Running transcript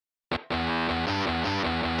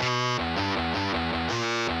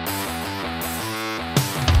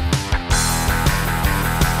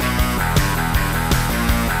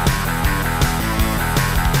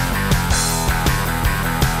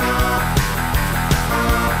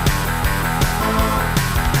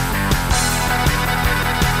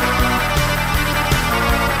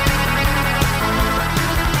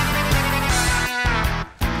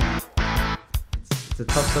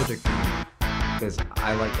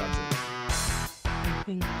Godzilla. I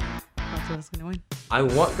think Godzilla's gonna win. I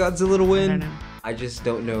want Godzilla to I win. don't know. I just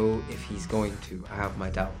don't know if he's going to. I have my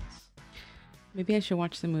doubts. Maybe I should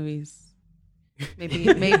watch the movies.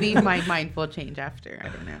 Maybe my mind will change after. I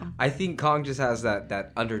don't know. I think Kong just has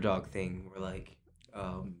that underdog thing where like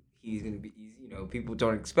he's gonna be people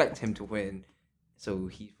don't expect him to win, so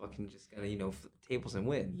he's fucking just gonna flip the tables and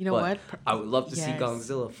win. You know But what? I would love to see Yes.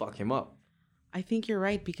 Godzilla fuck him up. I think you're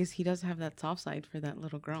right because he does have that soft side for that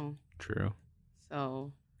little girl. True.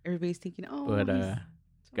 So everybody's thinking, oh, But he's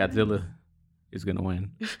Godzilla is gonna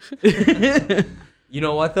win. You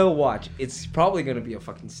know what though? Watch. It's probably gonna be a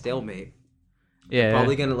fucking stalemate. Yeah.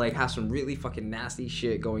 Probably gonna like have some really fucking nasty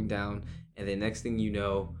shit going down, and then next thing you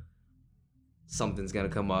know, something's gonna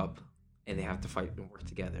come up, and they have to fight and work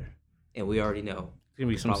together. And we already know It's gonna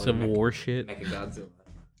be it's some probably Civil War shit. Mechagodzilla.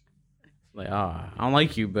 Like, I don't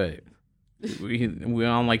like you, but we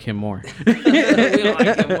don't like him more. We don't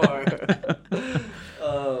like him more.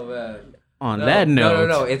 Oh man. On that note,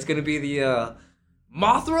 No. It's gonna be the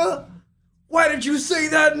Mothra. Why did you say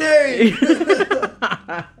that name?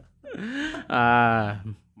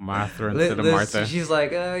 Martha instead of Martha. She's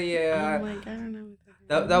like, oh yeah. I'm like, I don't know.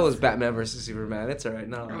 That was Batman versus Superman. It's alright.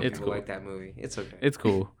 No, It's people cool. like that movie. It's okay. It's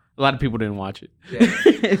cool. A lot of people didn't watch it.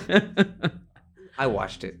 Yeah. I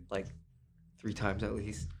watched it like 3 times at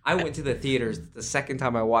least. I went to the theaters the second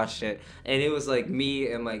time I watched it, and it was like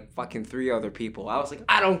me and like fucking 3 other people. I was like,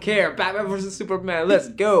 I don't care. Batman versus Superman. Let's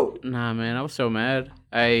go. Nah, man, I was so mad.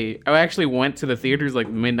 I actually went to the theaters like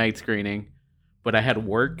midnight screening, but I had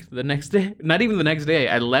work the next day. Not even the next day.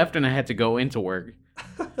 I left and I had to go into work.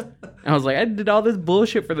 I was like, I did all this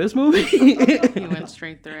bullshit for this movie. He went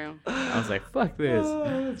straight through. I was like, fuck this.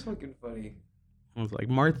 Oh, that's fucking funny. I was like,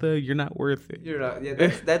 Martha, you're not worth it. You're not. Yeah,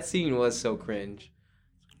 that scene was so cringe.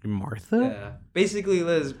 Martha? Yeah. Basically,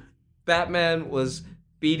 Liz, Batman was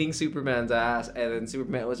beating Superman's ass, and then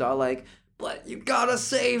Superman was all like, "But you gotta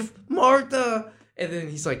save Martha." And then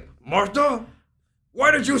he's like, "Martha?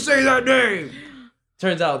 Why did you say that name?"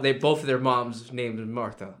 Turns out both of their moms' names was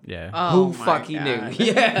Martha. Yeah. Oh, Who my fucking God. knew?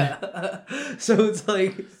 Yeah. So it's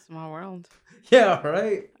like, Small world. yeah,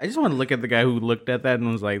 right? I just want to look at the guy who looked at that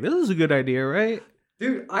and was like, this is a good idea, right?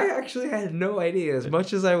 Dude, I actually had no idea. As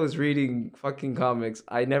much as I was reading fucking comics,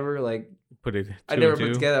 I never Put it. I two never and put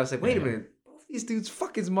two. together. I was like, wait a Yeah. minute. Both these dudes'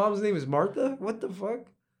 fucking mom's name is Martha? What the fuck?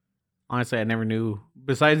 Honestly, I never knew.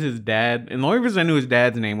 Besides his dad, and the only reason I knew his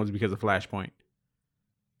dad's name was because of Flashpoint.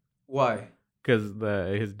 Why? Because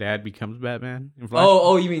his dad becomes Batman in Flash.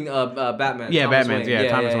 Oh, you mean Batman? Yeah, Thomas Batman's, Wayne.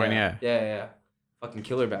 yeah, Thomas Wayne, yeah. Yeah. Fucking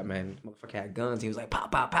killer Batman. Motherfucker had guns. He was like, pow,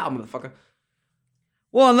 pow, pow, motherfucker.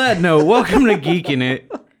 Well, on that note, welcome to Geeking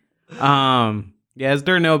It. Yeah, it's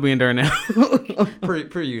Darnell being Darnell.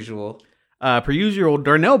 Per usual. Per usual,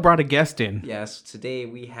 Darnell brought a guest in. Yes, today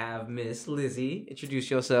we have Miss Lizzie.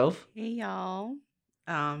 Introduce yourself. Hey y'all.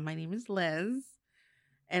 My name is Liz,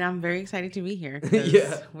 and I'm very excited to be here. 'Cause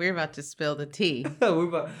Yeah. we're about to spill the tea. We're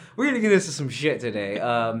gonna get into some shit today.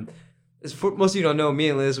 As for most of you don't know, me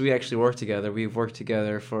and Liz, we actually work together. We've worked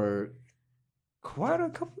together for quite a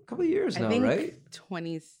couple of years now, I think right?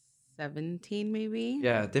 2017 maybe.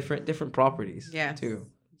 Yeah, different properties. Yes. too.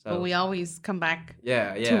 So But we always come back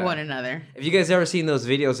yeah. to one another. If you guys ever seen those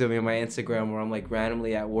videos of me on my Instagram where I'm like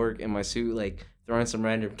randomly at work in my suit, like throwing some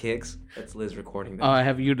random kicks, that's Liz recording Oh, I them.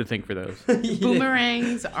 have you to thank for those.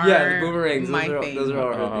 Boomerangs are Yeah, the boomerangs. my Those thing. are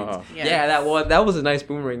all her Oh. things. Yes. Yeah, that was a nice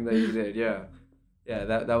boomerang that you did. Yeah,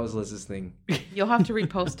 that was Liz's thing. You'll have to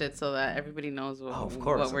repost it so that everybody knows what, Oh, of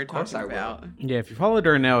course, what we're of course talking I will. about. Yeah, if you follow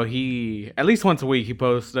Darnell, he at least once a week he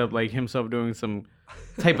posts up like himself doing some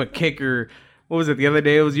type of kick or what was it the other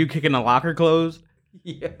day? It was you kicking a locker closed.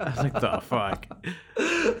 Yeah. I was like, the fuck.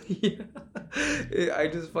 Yeah. I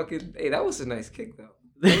just fucking that was a nice kick though.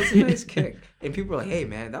 That was a nice kick, and people were like, "Hey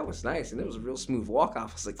man, that was nice," and it was a real smooth walk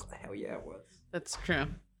off. I was like, "Hell yeah, it was." That's true.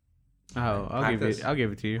 Oh, Practice. I'll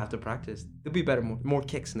give it to you. Have to practice. There'll be better, more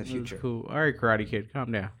kicks in the That was future. Cool. All right, Karate Kid,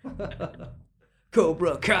 calm down.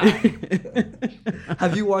 Cobra Kai.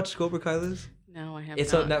 Have you watched Cobra Kai, Liz? No, I have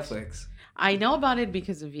It's not. on Netflix. I know about it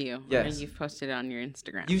because of you. Yes. And you've posted it on your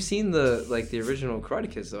Instagram. You've seen the original Karate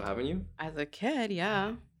Kids though, haven't you? As a kid,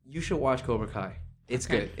 yeah. You should watch Cobra Kai. It's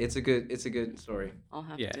Okay. good. It's a good story. I'll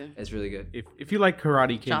have Yeah. to It's really good. If you like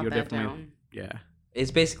Karate Kid, jot you'll that definitely down. yeah.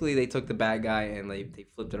 It's basically they took the bad guy and like they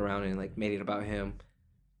flipped it around and like made it about him.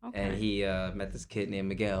 Okay. And he met this kid named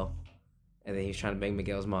Miguel, and then he was trying to bang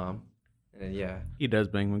Miguel's mom, and then yeah. He does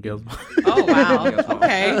bang Miguel's mom. Oh, wow. Miguel's mom.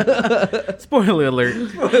 Okay. Spoiler alert.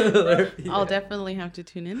 Spoiler alert. I'll definitely have to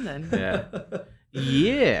tune in then. Yeah.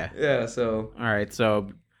 Yeah. Yeah. So All right, so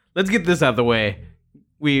let's get this out of the way.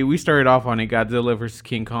 we started off on it. Godzilla versus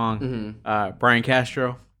King Kong. Mm-hmm. Brian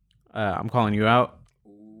Castro, I'm calling you out.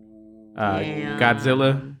 Damn.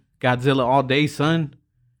 Godzilla all day, son.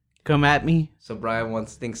 Come at me. So Brian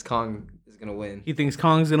thinks Kong is gonna win. He thinks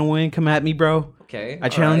Kong's gonna win. Come at me, bro. Okay. I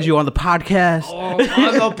challenge you on the podcast. Oh, on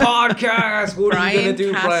the podcast. What are you gonna Brian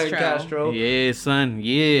do, Brian Castro. Castro? Yeah, son.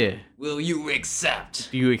 Yeah. Will you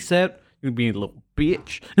accept? Do you accept? You be a little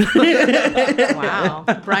bitch. Wow.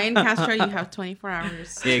 Brian Castro, you have 24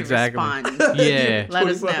 hours to Exactly. respond. Yeah. Let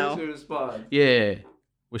us 24 hours know. to respond. Yeah.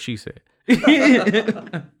 What she said.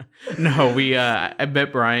 No, I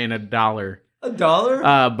bet Brian $1.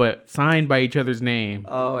 $1? But signed by each other's name.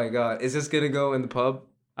 Oh my god. Is this gonna go in the pub?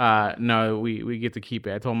 No, we get to keep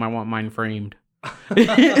it. I told him I want mine framed. You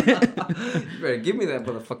better give me that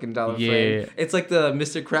motherfucking dollar Yeah. frame. It's like the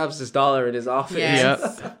Mr. Krabs' dollar in his office.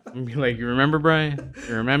 Yes. Yep. Be like, you remember, Brian?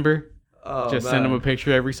 You remember? Oh, Just send him a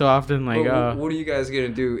picture every so often. Like, what are you guys gonna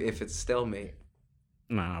do if it's stalemate?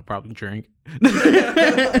 nah, I'll probably drink.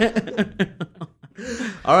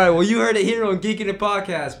 All right, well, you heard it here on Geeking It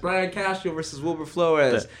Podcast. Brian Castro versus Wilbur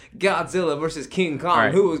Flores. Godzilla versus King Kong. All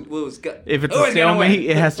right. Who was If it's who a is gonna win? stalemate,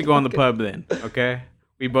 it has to go on the pub then. Okay?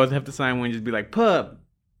 We both have to sign one. Just be like, pub,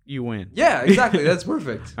 you win. Yeah, exactly. That's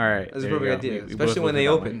perfect. All right. That's a there you perfect go. idea, We both especially when look they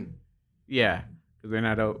at that open. one. Yeah. Because they're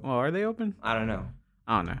not open. Oh, are they open? I don't know.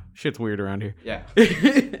 I don't know. Shit's weird around here. Yeah.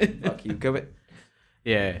 Fuck you, Covet.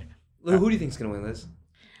 Yeah. Who do you think's gonna win, Liz?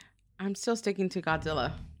 I'm still sticking to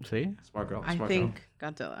Godzilla. See? Smart girl. I Smart think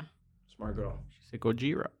Godzilla. girl. Smart girl. She said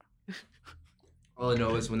Gojira. All I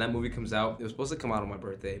know is when that movie comes out, it was supposed to come out on my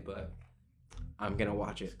birthday, but I'm gonna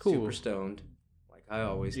watch it. Cool. Super stoned, like I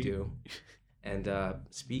always do. And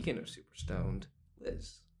speaking of super stoned,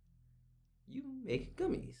 Liz, you make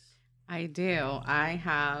gummies. I do. I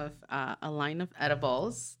have a line of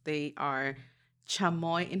edibles. They are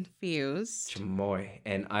chamoy infused. Chamoy,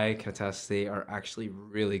 and I can attest they are actually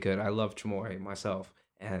really good. I love chamoy myself,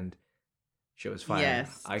 and shit was fire.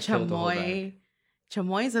 Yes, I killed the whole bag.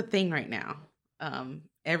 Chamoy is a thing right now.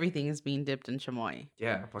 Everything is being dipped in chamoy.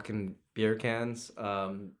 Yeah, fucking beer cans.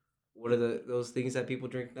 What are those things that people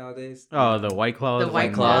drink nowadays? Oh, the White Claws. The White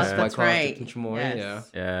White Claws. Claws, White that's Claws right. dipped in chamoy.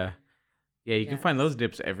 Yes. Yeah. Yeah. Yeah, you can Yes. find those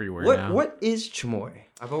dips everywhere now. What is chamoy?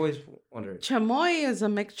 I've always wondered. Chamoy is a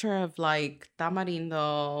mixture of like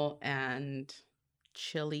tamarindo and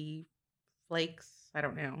chili flakes. I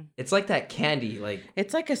don't know. It's like that candy, like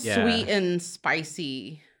It's like a Yeah. sweet and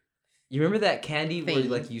spicy. you remember that candy where Thing.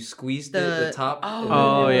 like you squeezed the The- top. oh. and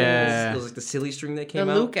Oh, then yeah. it was like the silly string that The came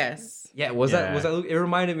out. Lucas. Yeah, was Yeah. that It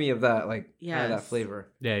reminded me of that, like kind of that Yes.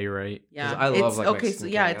 flavor. Yeah, you're right. Yeah. I love, like, okay, Mexican so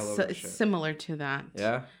yeah, candy. I love it's that shit. similar to that.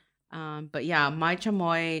 Yeah. But yeah, my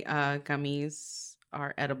chamoy gummies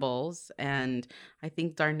are edibles, and I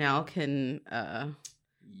think Darnell can Yeah.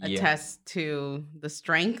 attest to the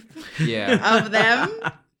strength Yeah. of them.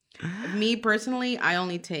 Me personally, I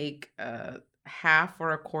only take half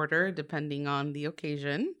or a quarter depending on the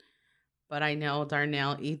occasion. But I know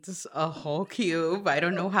Darnell eats a whole cube. I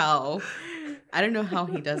don't know how. I don't know how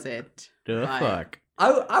he does it. The but- fuck?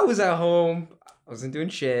 I was at home. I wasn't doing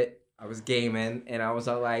shit. I was gaming, and I was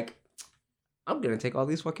all like, I'm gonna take all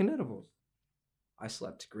these fucking edibles. I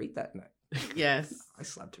slept great that night. Yes. I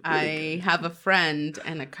slept really I good. have a friend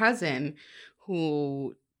and a cousin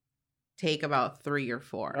who take about 3 or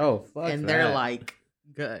 4. Oh, fuck. and they're like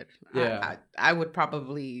good. Yeah. I would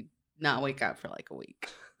probably not wake up for like a week.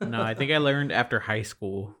 No, I think I learned after high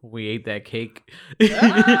school. We ate that cake.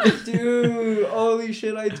 Dude, holy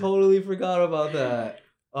shit, I totally forgot about that.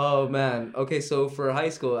 Oh man. Okay, so for high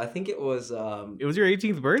school, I think it was It was your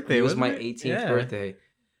 18th birthday. it was wasn't my it? 18th Yeah. birthday.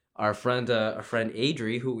 Our friend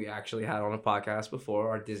Adri, who we actually had on a podcast before,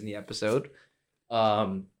 our Disney episode,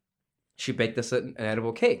 she baked us an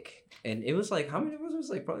edible cake. And it was like, how many of us? It was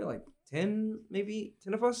like probably like 10, maybe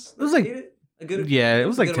 10 of us. It was that like- ate it. A good, Yeah, it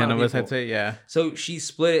was a like good 10 amount of us, I'd people. say. Yeah. So she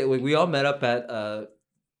split it. We all met up at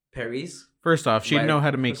Perry's. First off, she didn't Right know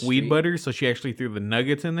how to up make the weed street. butter, so she actually threw the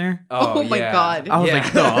nuggets in there. Oh my God. I was Yeah.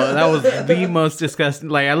 like, no, that was the most disgusting.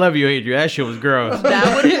 Like, I love you, Adrian. That shit was gross.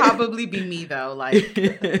 That would probably be me though. Like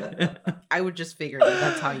I would just figure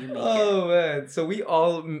that's how you make it. Oh man! So we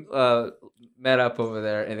all met up over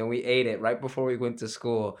there, and then we ate it right before we went to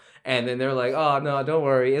school. And then they're like, "Oh no, don't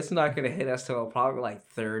worry, it's not gonna hit us till probably like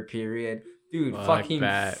third period, dude. Fuck fucking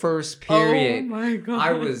that. first period, Oh my God.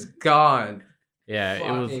 I was gone. Yeah,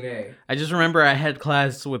 it was. Fucking A. I just remember I had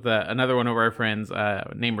class with another one of our friends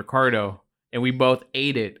named Ricardo, and we both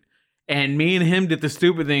ate it. And me and him did the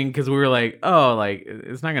stupid thing because we were like, oh, like,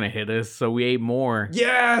 it's not going to hit us. So we ate more.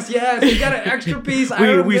 Yes, we got an extra piece.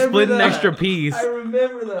 We split an extra piece. I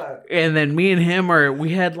remember that. And then me and him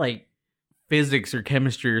we had like physics or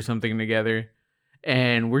chemistry or something together.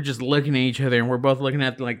 And we're just looking at each other and we're both looking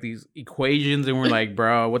at like these equations and we're like,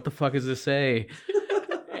 bro, what the fuck does this say?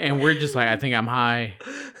 And we're just like, I think I'm high.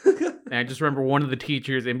 And I just remember one of the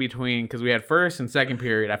teachers in between, because we had first and second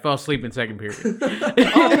period. I fell asleep in second period.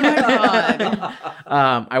 Oh my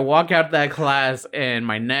God. I walk out that class and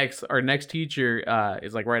our next teacher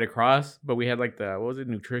is like right across, but we had like what was it,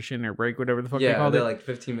 nutrition or break, whatever the fuck they called it. Like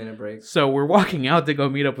 15-minute breaks. So we're walking out to go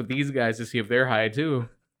meet up with these guys to see if they're high too.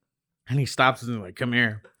 And he stops us and is like, come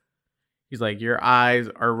here. He's like, your eyes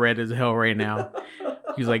are red as hell right now.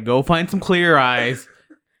 He's like, go find some clear eyes,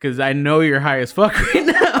 because I know you're high as fuck right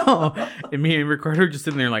now. And me and Ricardo are just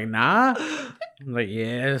sitting there like, nah. I'm like,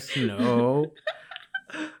 yes, no.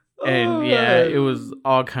 And yeah, it was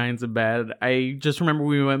all kinds of bad. I just remember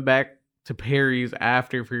we went back to Perry's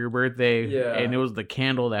after for your birthday. Yeah. And it was the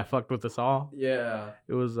candle that fucked with us all. Yeah.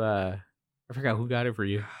 It was, I forgot who got it for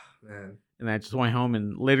you. Man. And I just went home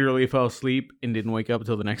and literally fell asleep and didn't wake up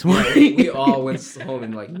until the next morning. We all went home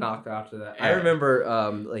and like knocked after that. Yeah. I remember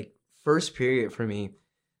like first period for me.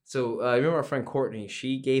 So I remember our friend Courtney,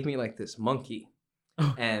 she gave me like this monkey.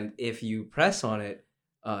 Oh. And if you press on it,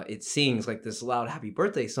 it sings like this loud happy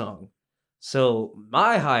birthday song. So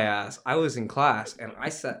my high ass, I was in class and I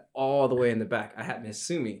sat all the way in the back. I had Miss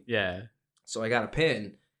Sumi. Yeah. So I got a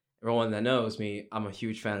pin. Everyone that knows me, I'm a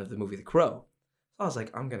huge fan of the movie The Crow. So I was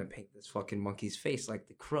like, I'm going to paint this fucking monkey's face like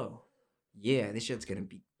The Crow. Yeah, this shit's going to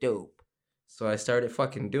be dope. So I started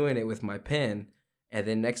fucking doing it with my pen. And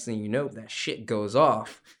then next thing you know, that shit goes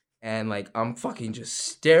off. And like, I'm fucking just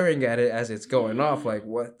staring at it as it's going off. Like,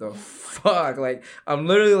 what the fuck? Like, I'm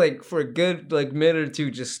literally like, for a good like minute or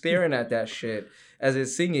two, just staring at that shit as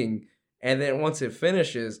it's singing. And then once it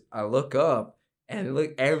finishes, I look up and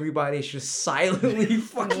look, everybody's just silently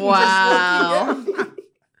fucking Wow. just looking at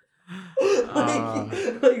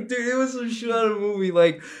me. Like, dude, it was some shit out of a movie.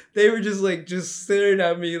 Like, they were just like just staring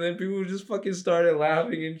at me, and then people just fucking started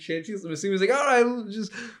laughing and shit. She was like, all right,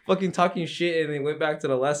 just fucking talking shit, and they went back to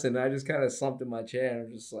the lesson. And I just kind of slumped in my chair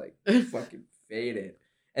and just like fucking faded.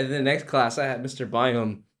 And then the next class, I had Mr.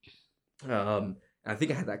 Bynum. I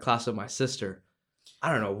think I had that class with my sister.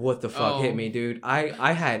 I don't know what the fuck hit me, dude.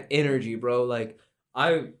 I had energy, bro. Like,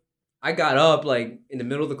 I got up like in the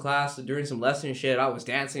middle of the class during some lesson shit. I was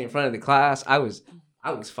dancing in front of the class. I was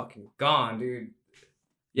fucking gone, dude.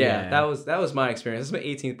 Yeah, that was my experience. This was my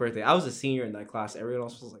 18th birthday. I was a senior in that class. Everyone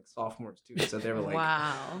else was like sophomores too. So they were like,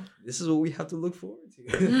 wow, this is what we have to look forward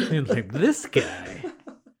to. Like, this guy.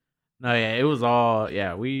 No, yeah, it was all,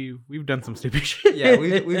 yeah, we've done some stupid shit. Yeah,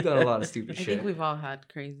 we've done a lot of stupid I shit. think we've all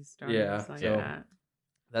had crazy stories Yeah, like so- that.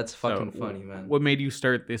 That's fucking funny, man. What made you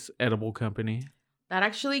start this edible company? That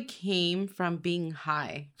actually came from being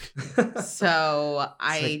high. So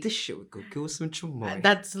It's like, this shit would go kill some chamoy.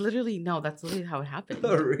 that's literally how it happened.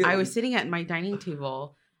 Oh, really? I was sitting at my dining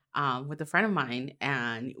table with a friend of mine,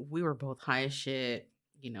 and we were both high as shit.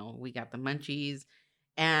 You know, we got the munchies,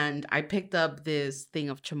 and I picked up this thing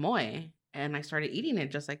of chamoy, and I started eating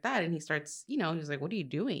it just like that. And he starts, he was like, "What are you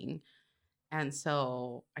doing?" And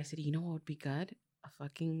so I said, "You know what would be good? A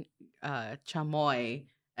fucking chamoy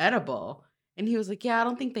edible." And he was like, "Yeah, I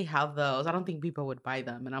don't think they have those. I don't think people would buy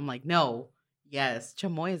them." And I'm like, "No, yes,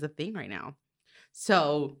 chamoy is a thing right now."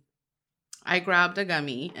 So I grabbed a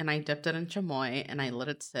gummy and I dipped it in chamoy and I let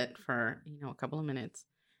it sit for, a couple of minutes.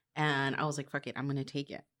 And I was like, fuck it, I'm going to take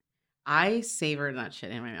it. I savored that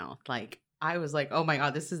shit in my mouth. Like, I was like, oh my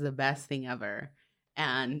God, this is the best thing ever.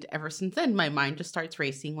 And ever since then, my mind just starts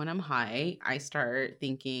racing when I'm high. I start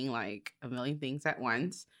thinking like a million things at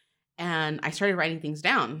once. And I started writing things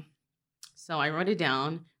down. So I wrote it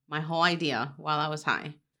down, my whole idea, while I was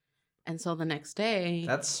high. And so the next day...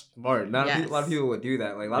 That's smart. Not a lot of people would do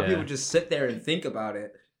that. Like, a lot of people just sit there and think about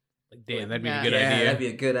it. Like, damn, that'd be Yeah. a good Yeah, idea. that'd be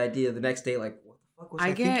a good idea. The next day, like, what the fuck was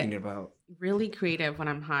I thinking about? really creative when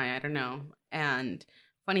I'm high. I don't know. And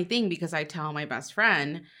funny thing, because I tell my best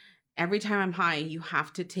friend, every time I'm high, you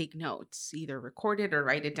have to take notes, either record it or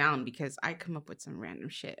write it down, because I come up with some random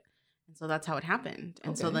shit. And so that's how it happened.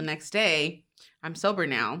 And so Okay. the next day, I'm sober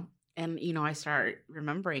now. And, I start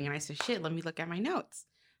remembering and I said, shit, let me look at my notes.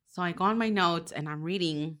 So I go on my notes and I'm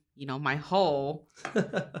reading, my whole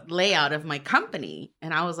layout of my company.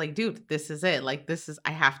 And I was like, dude, this is it. Like,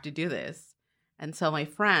 I have to do this. And so my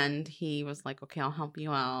friend, he was like, okay, I'll help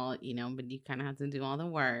you out, but you kind of have to do all the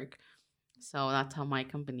work. So that's how my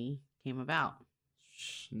company came about.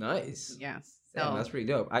 Nice. Yes. Yeah, So that's pretty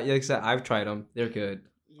dope. Like I said, I've tried them. They're good.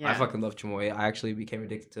 I yeah. fucking love chamoy. I actually became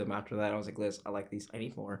addicted to them after that. I was like, Liz, I like these. I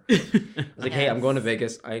need more. I was like, hey, I'm going to Yes.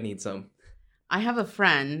 Vegas. I need some. I have a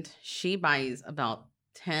friend, she buys about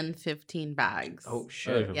 10, 15 bags. Oh,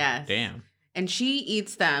 shit. Yes. Damn. And she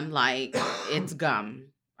eats them like it's gum.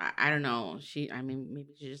 I don't know.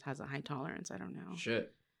 Maybe she just has a high tolerance. I don't know.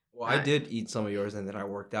 Shit. Well, I did eat some of yours, and then I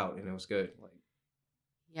worked out, and it was good. Like,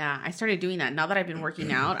 Yeah, I started doing that. Now that I've been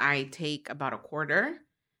working out, I take about a quarter,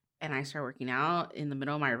 and I start working out in the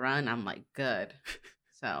middle of my run. I'm like, good.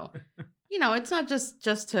 So, it's not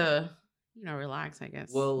just to relax, I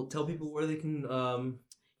guess. well, tell people where they can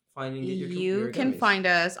find and get your. You your can gummies. find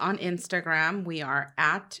us on Instagram. We are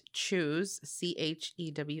at Chews,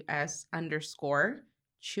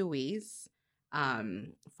 CHEWS_Chewies.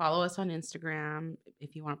 Follow us on Instagram.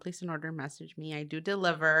 If you want to place an order, message me. I do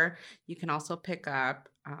deliver. You can also pick up.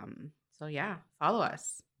 So yeah, follow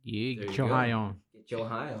us. Yeah, There get you your go. high on. Get your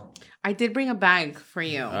high on. I did bring a bag for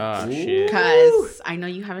you Oh Ooh. shit. because I know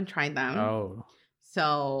you haven't tried them. Oh.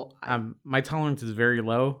 So My tolerance is very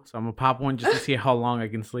low, so I'm gonna pop one just to see how long I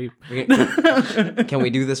can sleep. Can we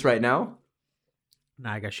do this right now?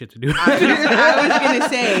 Nah, I got shit to do. I was gonna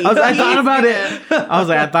say. I thought he's about gonna- it.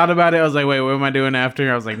 I thought about it. I was like, wait, what am I doing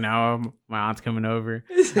after? I was like, no, my aunt's coming over.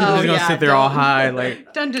 I'm just gonna yeah, sit there all don't- high,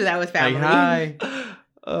 like Don't do that with like family. hi.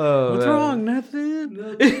 Oh, What's man. wrong?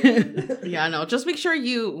 Nothing. Yeah, no. Just make sure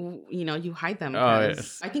you hide them. Oh, 'cause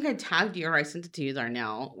yes. I think I tagged you or I sent it to you,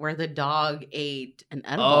 Darnell, where the dog ate an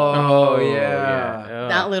edible. Oh, yeah.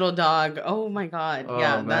 That little dog. Oh my god. Oh,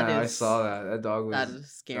 Yeah, man, that is. I saw that. That dog was That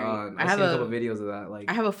is scary. gone. I I've have seen a a couple videos of that. Like,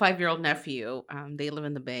 I have a 5-year-old nephew. They live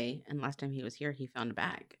in the Bay, and last time he was here, he found a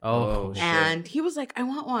bag. Oh, shit. And he was like, "I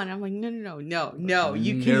want one." I'm like, "No, you No.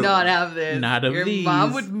 cannot have this. Not of Your mom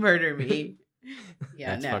these." would murder me."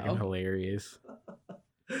 Yeah, that's no. fucking hilarious.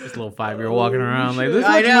 This little 5-year-old walking around like, this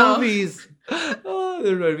I is know. movies. Oh,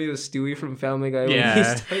 there reminded me of Stewie from Family Guy when Yeah.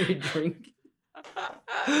 he started drinking.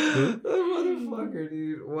 That motherfucker,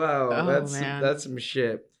 dude. Wow, Oh, man. that's some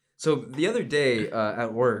shit. So the other day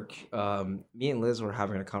at work, me and Liz were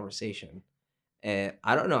having a conversation, and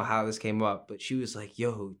I don't know how this came up, but she was like,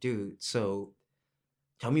 "Yo, dude, so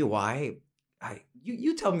tell me why."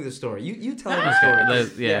 You tell me the story. You tell me the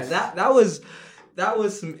story. Yes. That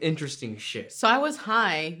was some interesting shit. So I was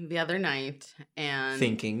high the other night, and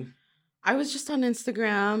Thinking. I was just on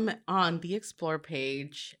Instagram on the Explore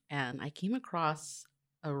page, and I came across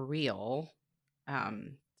a reel.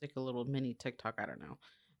 It's like a little mini TikTok. I don't know.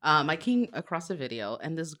 I came across a video,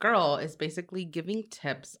 and this girl is basically giving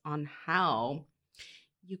tips on how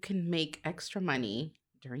you can make extra money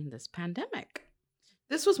during this pandemic.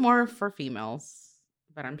 This was more for females,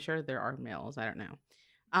 but I'm sure there are males. I don't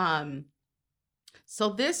know. So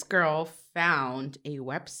this girl found a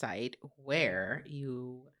website where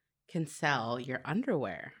you can sell your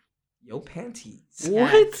underwear. Yo, panties.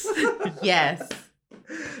 Yes. Yes.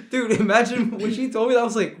 Dude, imagine when she told me that, I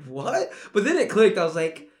was like, what? But then it clicked. I was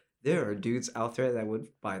like, there are dudes out there that would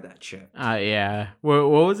buy that shit. Yeah. What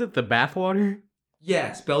was it? The bathwater?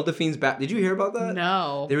 Yes, Belle Delphine's back. Did you hear about that?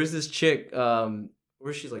 No. There was this chick,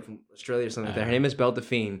 where she's like from Australia or something like that. Her name is Belle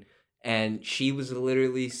Delphine. And she was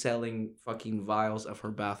literally selling fucking vials of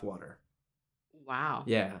her bathwater. Wow.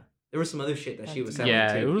 Yeah. There was some other shit that she was selling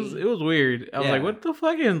Yeah, too. it was weird. I was like, Yeah. what the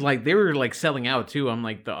fuck? And like they were like selling out too. I'm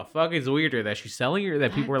like, the fuck is weirder that she's selling or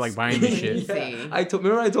that people are like buying this shit? crazy. Yeah.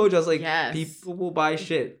 Remember I told you, I was like, Yes. people will buy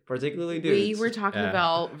shit, particularly dudes. We were talking Yeah.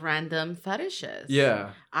 about random fetishes.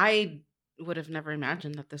 Yeah. I would have never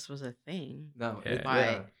imagined that this was a thing. No. Yeah.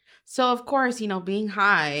 Why? So, of course, being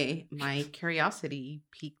high, my curiosity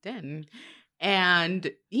peeked in.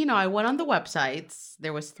 And, I went on the websites.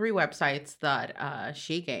 There was 3 websites that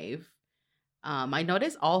she gave. I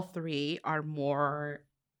noticed all 3 are more,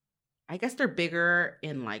 I guess they're bigger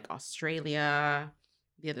in like Australia,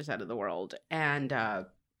 the other side of the world. And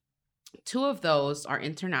 2 of those are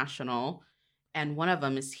international. And one of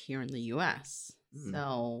them is here in the US. Hmm.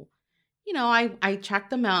 So, I checked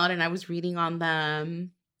them out and I was reading on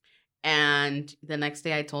them. And the next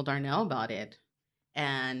day I told Darnell about it.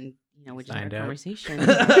 And, we just had Signed a up. conversation.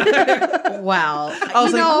 Well, I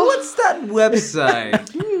was like, what's that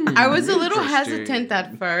website? I was a little hesitant Interesting.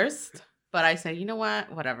 at first, but I said, you know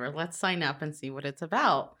what? Whatever. Let's sign up and see what it's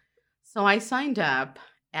about. So I signed up,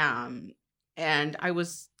 and I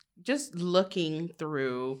was just looking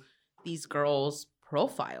through these girls'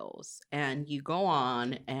 profiles, and you go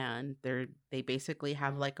on, and they basically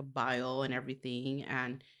have like a bio and everything,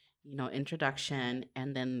 and introduction,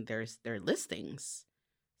 and then there's their listings.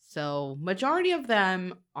 So majority of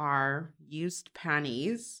them are used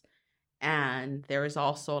panties. And there is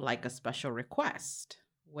also like a special request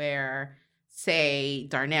where, say,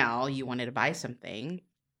 Darnell, you wanted to buy something.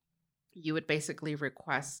 You would basically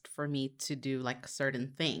request for me to do like a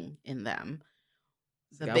certain thing in them.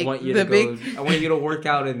 I want you to work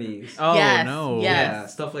out in these. Oh Yes, no. yes. Yeah,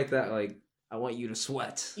 stuff like that. Like, I want you to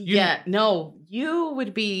sweat. Yeah, no, you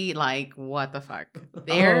would be like, what the fuck? Oh,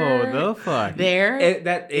 the fuck. There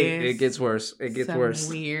It gets worse. It gets some worse.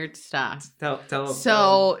 weird stuff. Tell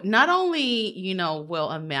So not only, will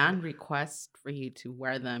a man request for you to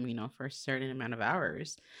wear them, for a certain amount of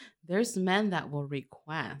hours, there's men that will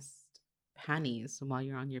request panties while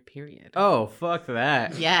you're on your period. Oh, fuck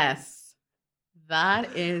that. Yes.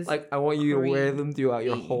 That is like I want you to wear them throughout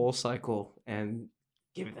your creepy. whole cycle and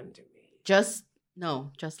give them to me. just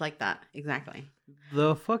like that. Exactly.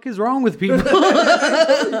 The fuck is wrong with people?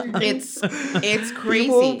 It's crazy.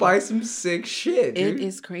 People buy some sick shit. It Dude.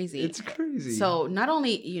 is crazy. It's crazy. So not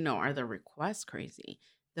only, are the requests crazy,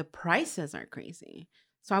 the prices are crazy.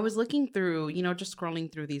 So I was looking through, just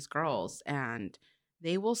scrolling through these girls, and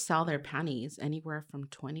they will sell their panties anywhere from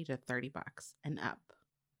 20 to 30 bucks and up.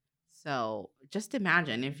 So just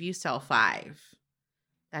imagine if you sell 5,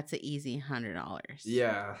 that's an easy $100.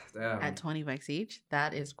 yeah, damn. At 20 bucks each,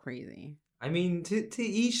 that is crazy. I mean, to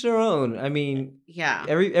each their own. I mean, Yeah.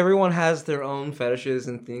 everyone has their own fetishes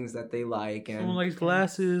and things that they like, and Some like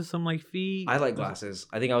glasses, some like feet. I like glasses.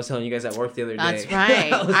 I think I was telling you guys at work the other That's day.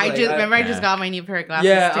 right. was I like, just remember I yeah. just got my new pair of glasses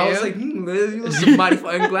Yeah, too. I was like, those some mighty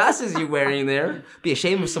fine glasses you wearing there. Be a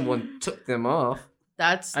shame if someone took them off.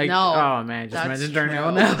 that's Oh man, just that's imagine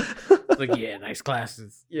Darnell true. now. It's like, yeah, nice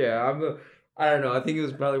glasses. Yeah, I don't know. I think it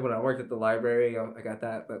was probably when I worked at the library. I got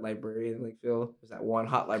that librarian like feel. It was that one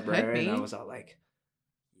hot librarian. be. I was all like,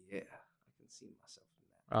 yeah, I can see myself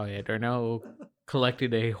in Oh yeah, Darnell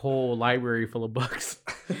collected a whole library full of books.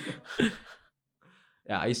 that.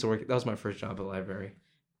 Yeah, I used to work. That was my first job at the library.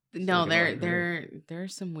 No, Like a library.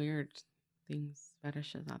 there's some weird things,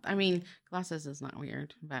 fetishes out there. I mean, glasses is not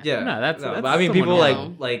weird, but Yeah, No, that's but I mean, someone people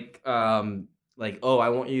else. like, oh, I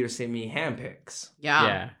want you to send me hand pics. yeah.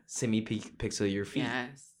 Yeah. Send me pics of your feet.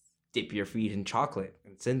 Yes. Dip your feet in chocolate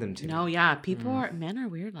and send them to No, me. yeah. People Mm. are men are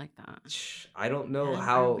weird like that. I don't know Men are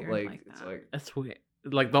how weird like like it's that. like That's weird.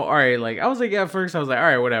 Like all right, like I was like at first I was like, all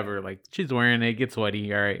right, whatever. Like she's wearing it, gets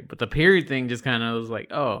sweaty, all right. But the period thing just kind of was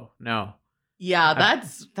like, oh no, Yeah,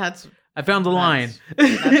 that's I found the line.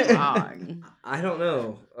 that's wrong. I don't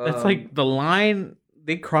know. That's like the line.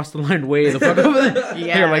 They crossed the line way the fuck over there.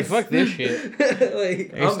 They're like, Yes. fuck this shit.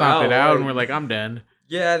 like, They stomped it out, and we're like, I'm done.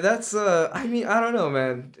 yeah, that's I mean, I don't know,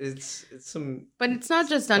 man. It's some But it's not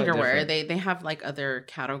just quite underwear. different. They have like other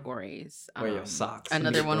categories. Where you have socks.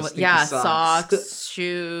 Another Those one was stinky yeah, socks. socks,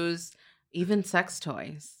 shoes, even sex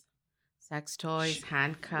toys. Sex toys,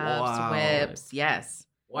 handcuffs, Wow. whips. Yes.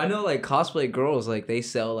 Well, I know like cosplay girls like they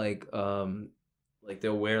sell like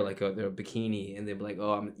they'll wear like their bikini and they'll be like,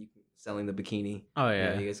 oh, I'm selling the bikini. Oh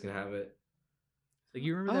Yeah, yeah. you guys can have it. Like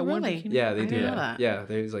you remember Oh, that one? really? bikini? Yeah, they I do. didn't know Yeah. that. Yeah,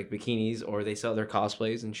 there's like bikinis or they sell their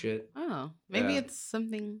cosplays and shit. Oh, maybe Yeah. it's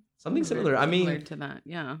something Similar. I similar mean, to that.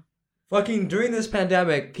 Yeah. fucking during this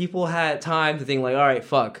pandemic, people had time to think like, all right,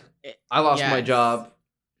 fuck, I lost my Yes. job.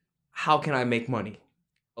 How can I make money?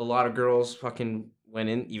 A lot of girls fucking went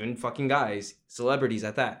in, even fucking guys, celebrities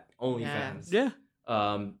at that, OnlyFans. Yeah.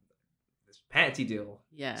 This panty deal.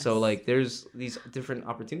 Yes. So like, there's these different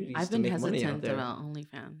opportunities I've to been make money out hesitant there. about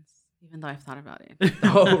OnlyFans, even though I've thought about it.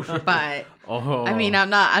 Oh, But Oh. I mean, I'm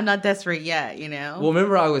not desperate yet. well,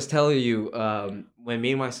 remember I was telling you when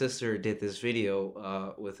me and my sister did this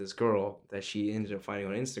video with this girl that she ended up finding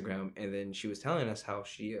on Instagram, and then she was telling us how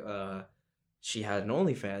she had an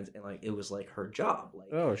OnlyFans and like it was like her job. Like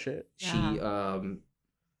Oh shit. she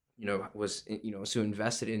was so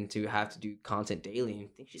invested into have to do content daily, and I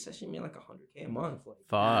think she said she made like $100K a month. Like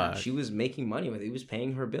Fuck. she was making money with it. It was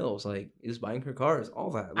paying her bills, like it was buying her cars,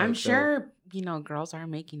 all that. I'm Like, so- sure girls are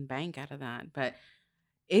making bank out of that, but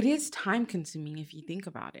it is time consuming if you think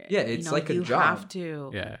about it. Yeah, it's like a you job. have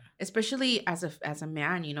to, Yeah. especially as a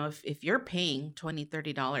man. If you're paying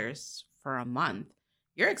 $20-$30 for a month,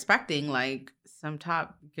 you're expecting like some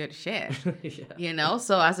top good shit. yeah.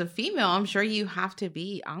 So as a female, I'm sure you have to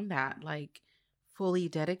be on that, like fully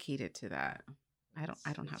dedicated to that. I don't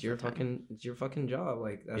have It's your the time. fucking job.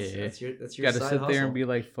 Like that's Yeah. that's your You gotta side sit there hustle. and be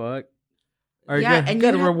like, fuck. All right, Yeah, yeah, and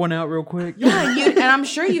gotta you rub have- one out real quick. Yeah, and I'm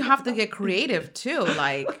sure you have to get creative too.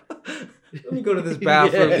 Like Let me go to this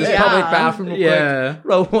bathroom, this Yeah. public bathroom real quick. Yeah.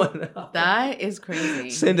 Roll one out. that is crazy.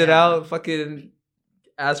 Send it Yeah. out, fucking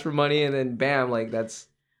ask for money, and then bam, like that's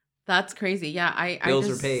That's crazy. Yeah, I Bills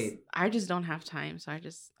just, are paid. I just don't have time, so I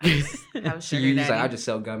just have a she sugar used daddy. like I just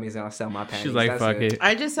sell gummies and I'll sell my panties. She's like, That's fuck it.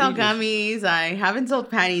 I just sell You just- gummies. I haven't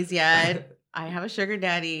sold panties yet. I have a sugar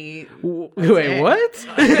daddy. Wait, it. what?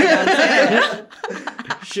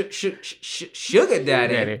 Sugar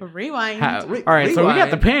daddy. Daddy. Rewind. All right, so we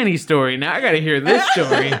got the Rewind. panty story. Now I got to hear this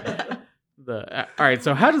story. All right,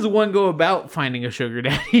 so how does one go about finding a sugar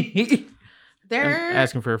daddy? They're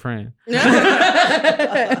asking for a friend.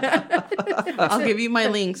 I'll give you my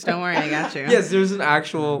links. Don't worry, I got you. Yes, there's an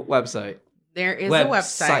actual website. There is Websites. a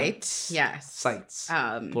website. Yes. Sites.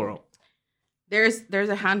 Plural. There's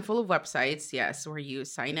a handful of websites, yes, where you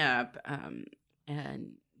sign up,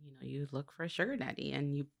 and you look for a sugar daddy,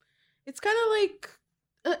 and it's kind of like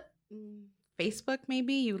Facebook.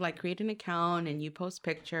 Maybe you like create an account and you post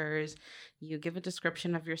pictures, you give a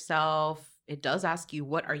description of yourself. It does ask you,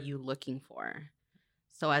 what are you looking for?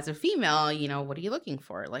 So as a female, what are you looking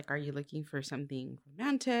for? Like, are you looking for something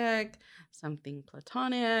romantic, something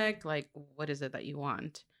platonic? Like, what is it that you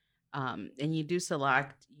want? And you do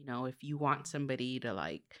select, if you want somebody to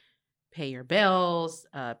like pay your bills,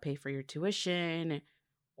 pay for your tuition,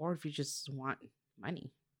 or if you just want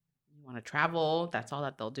money, you want to travel, that's all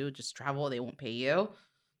that they'll do. Just travel. They won't pay you.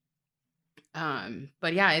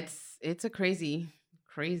 But yeah, it's a crazy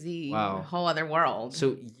Wow. whole other world.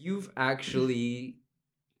 So you've actually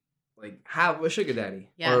like have a sugar daddy,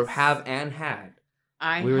 Yes. or have and had.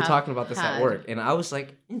 We were have talking about this at had- work, and I was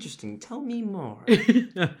like, "Interesting. Tell me more."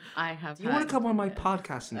 I have. Do you want had- to come on my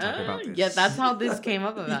podcast and talk about this? Yeah, that's how this came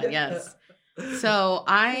up about. Yeah. Yes. So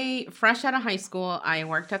I, fresh out of high school, I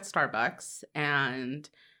worked at Starbucks, and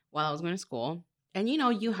while I was going to school, and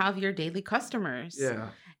you have your daily customers. Yeah.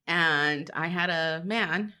 And I had a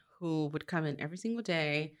man who would come in every single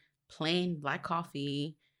day, plain black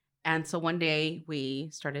coffee. And so one day we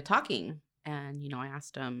started talking, and I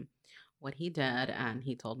asked him what he did, and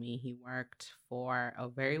he told me he worked for a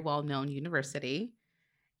very well-known university,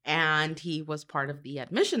 and he was part of the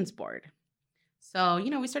admissions board. So,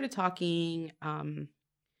 we started talking. A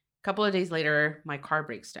couple of days later, my car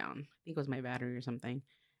breaks down. I think it was my battery or something.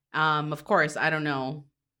 Of course, I don't know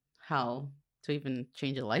how to even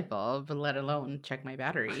change a light bulb, let alone check my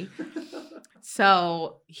battery.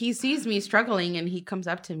 So he sees me struggling, and he comes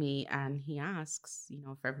up to me and he asks,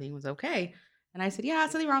 if everything was okay. And I said, yeah,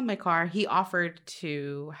 something wrong with my car. He offered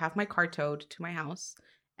to have my car towed to my house,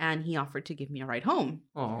 and he offered to give me a ride home.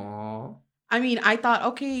 Aww. I mean, I thought,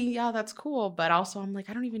 okay, yeah, that's cool. But also I'm like,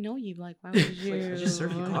 I don't even know you. Like, why would you? Like, I just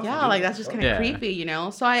served you coffee. Yeah, like that's just kind of Yeah. creepy,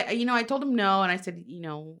 So I told him no, and I said,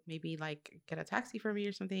 maybe like get a taxi for me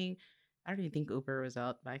or something. I don't even think Uber was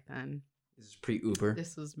out back then. This is pre-Uber.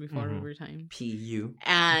 This was before Mhm. Uber time. PU.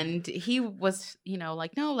 And he was,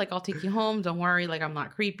 like, no, like, I'll take you home. Don't worry. Like, I'm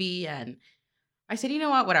not creepy. And I said, you know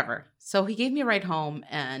what? Whatever. So he gave me a ride home.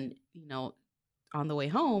 And, on the way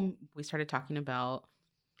home, we started talking about,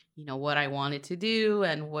 what I wanted to do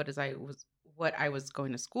and what I was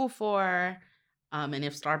going to school for. And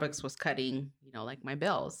if Starbucks was cutting, like my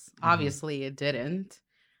bills. Obviously it didn't.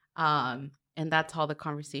 And that's how the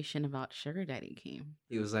conversation about sugar daddy came.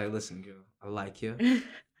 He was like, "Listen, girl, I like you.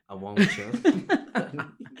 I want you."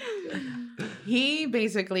 He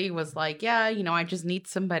basically was like, yeah, I just need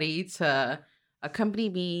somebody to accompany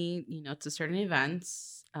me, to certain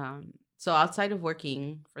events. So outside of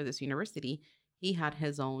working for this university, he had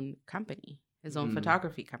his own company, his own Mm.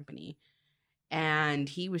 photography company. And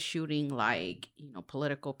he was shooting like,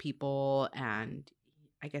 political people. And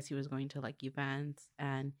I guess he was going to like events.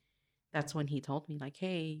 And that's when he told me like,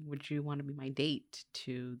 hey, would you want to be my date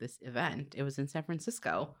to this event? It was in San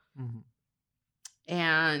Francisco. Mhm.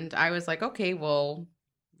 And I was like, okay, well,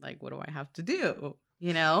 like, what do I have to do?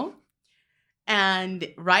 And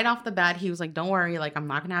right off the bat, he was like, don't worry. Like, I'm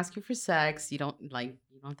not going to ask you for sex. You don't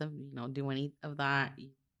have to, do any of that.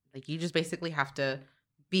 Like, you just basically have to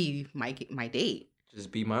be my date.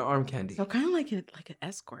 Just be my arm candy. So kind of like an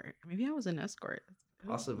escort. Maybe I was an escort.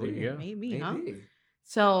 Possibly. There you go. Maybe, huh? Maybe.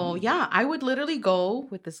 So yeah, I would literally go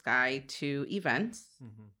with this guy to events.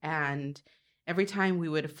 Mhm. And every time we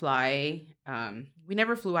would fly, we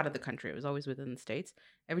never flew out of the country. It was always within the States.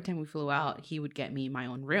 Every time we flew out, he would get me my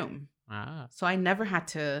own room. Ah. So I never had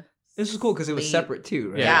to. This is cool because it was sleep. separate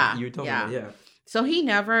too, right? Yeah, You were talking yeah. about, yeah. So he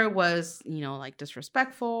never was, like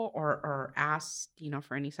disrespectful or asked,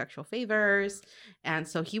 for any sexual favors. And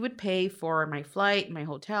so he would pay for my flight, my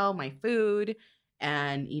hotel, my food.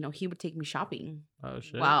 And, he would take me shopping Oh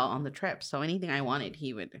shit. while on the trip. So anything I wanted,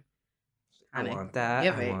 he would. I kinda want that.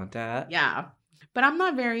 give I it. want that. Yeah. But I'm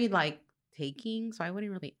not very like taking, so I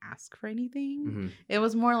wouldn't really ask for anything. Mhm. It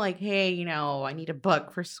was more like, hey, I need a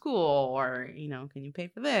book for school, or, can you pay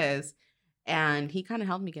for this? And he kind of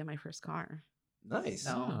helped me get my first car. Nice.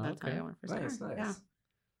 So Oh, that's how I okay. got my first Nice, car. nice. Yeah.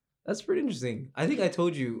 That's pretty interesting. I think I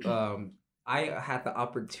told you I had the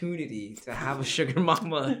opportunity to have a sugar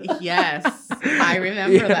mama. Yes, I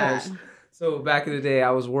remember Yes. that. So back in the day, I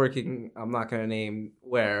was working, I'm not going to name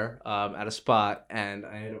where, at a spot, and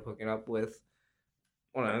I ended up hooking up with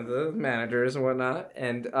one of the managers and whatnot.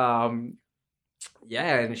 And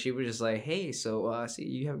yeah, and she was just like, "Hey, so I see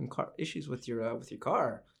you having issues with your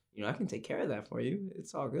car. You know, I can take care of that for you.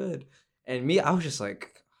 It's all good." And me, I was just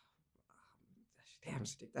like, "Damn,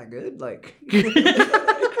 is it that good?" Like,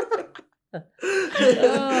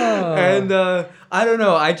 and I don't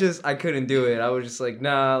know. I couldn't do it. I was just like,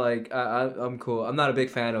 nah. Like, I'm cool. I'm not a big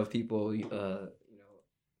fan of people,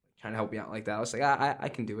 trying to help me out like that. I was like, I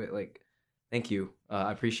can do it. Like, thank you.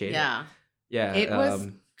 I appreciate it. Yeah. Yeah. It was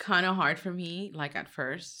kind of hard for me, like at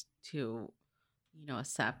first, to,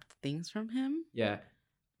 accept things from him. Yeah.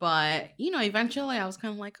 But, eventually I was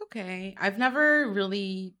kind of like, okay. I've never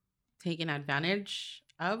really taken advantage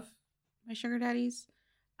of my sugar daddies.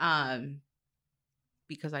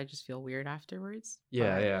 Because I just feel weird afterwards.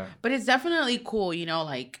 Yeah, yeah. But it's definitely cool,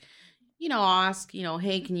 like, ask,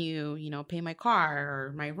 hey, can you, pay my car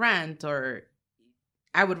or my rent? Or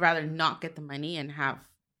I would rather not get the money and have,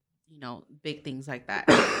 big things like that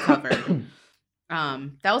covered.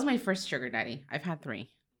 That was my first sugar daddy. I've had 3.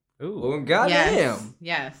 Ooh. Oh, goddamn.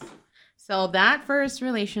 Yes. So that first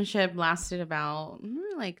relationship lasted about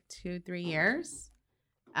like 2-3 years.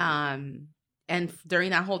 And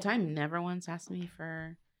during that whole time, never once asked me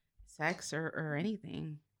for sex or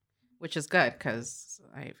anything, which is good because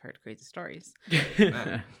I've heard crazy stories.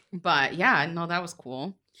 But yeah, no, that was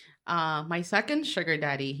cool. My second sugar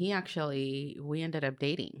daddy, we ended up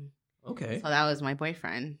dating. Okay. So that was my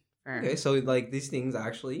boyfriend. Okay, so like these things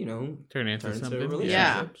actually, turn into something.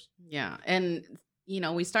 Relationships. Yeah. And,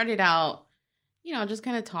 we started out, just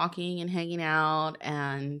kind of talking and hanging out,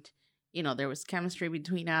 and there was chemistry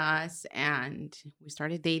between us, and we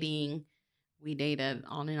started dating. We dated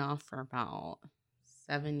on and off for about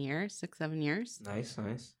 7 years, 6-7 years. Nice.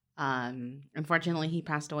 Unfortunately, he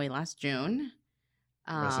passed away last June.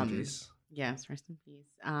 Rest in peace. Yes, rest in peace.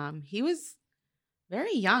 He was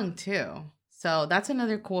very young too, so that's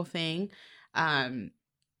another cool thing. When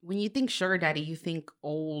you think sugar daddy, you think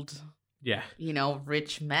old,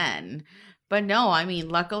 rich men, but no. I mean,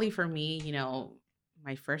 luckily for me,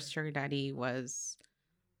 my first sugar daddy was,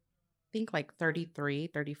 I think, like 33,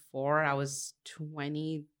 34. I was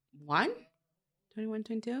 21,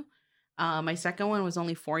 22. My second one was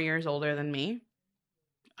only 4 years older than me.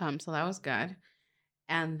 So that was good.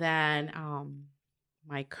 And then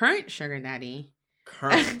my current sugar daddy.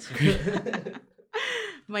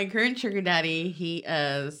 My current sugar daddy, he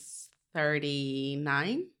is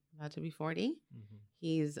 39, about to be 40. Mm-hmm.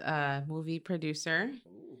 He's a movie producer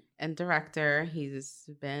and director. He's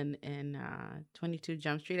been in 22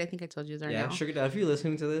 Jump Street. I think I told you that. Yeah, sugar daddy, if you're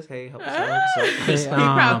listening to this, hey, help us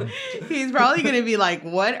out. He's probably going to be like,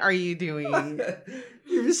 what are you doing?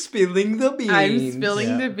 You're spilling the beans. I'm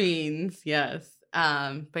spilling the beans, yes.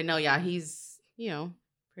 But no, yeah, he's,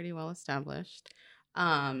 pretty well established.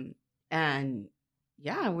 And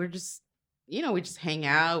yeah, we're just, we just hang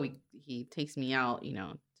out. He takes me out,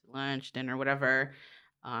 to lunch, dinner, whatever.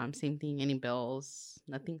 Same thing, any bills,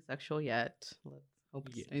 nothing sexual yet. Let's hope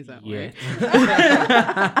it stays that way.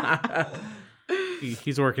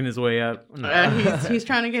 He's working his way up. He's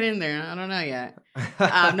trying to get in there. I don't know yet.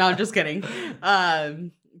 No, I'm just kidding.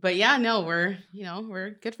 But yeah, no, we're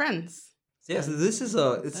good friends. Yeah, so this is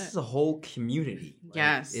a whole community. Like,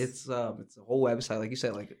 yes, it's a whole website, like you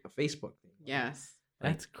said, like a Facebook thing. Yes,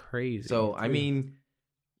 that's crazy. So I mean,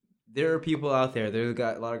 there are people out there. There's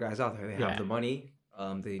a lot of guys out there. They have the money.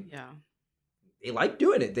 They like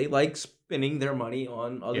doing it. They like spending their money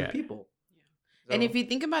on other people. Yeah. So, and if you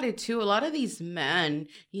think about it too, a lot of these men,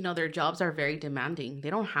 their jobs are very demanding. They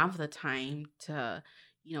don't have the time to,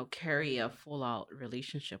 carry a full out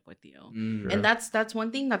relationship with you. And that's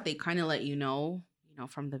one thing that they kind of let you know,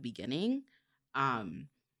 from the beginning.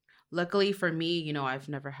 Luckily for me, I've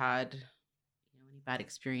never had any bad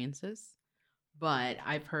experiences, but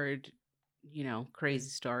I've heard crazy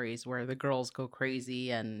stories where the girls go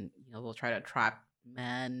crazy and they'll try to trap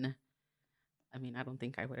men. I mean, I don't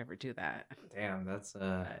think I would ever do that. Damn, that's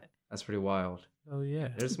pretty wild. Oh yeah,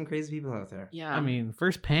 there's some crazy people out there. Yeah, I mean,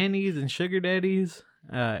 first panties and sugar daddies.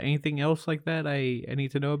 Anything else like that I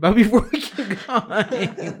need to know about before we keep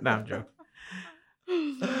going? No, I'm joking.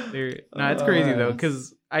 No, it's crazy though,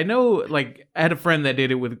 because I know, like, I had a friend that did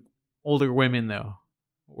it with older women though,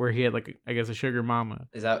 where he had, like, I guess, a sugar mama.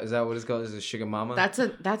 Is that what it's called? Is it sugar mama?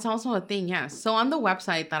 That's also a thing. Yes. So on the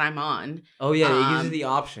website that I'm on. Oh yeah, it gives you the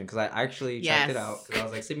option, because I actually checked it out, because I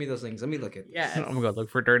was like, send me those things. Let me look at this. Yes. I'm gonna go look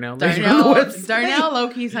for Darnell. Darnell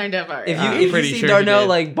low-key signed up. If you see Darnell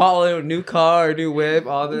like bought a new car, a new whip,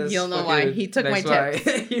 all this, you'll know why. He took my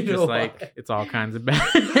tips. You know, like, it's all kinds of bad.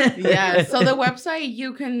 Yeah. So the website,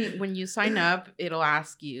 you can, when you sign up, it'll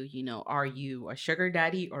ask you, are you a sugar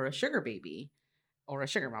daddy or a sugar baby? or a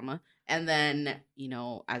sugar mama. And then,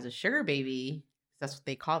 as a sugar baby, that's what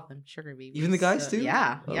they call them, sugar babies. Even the guys too?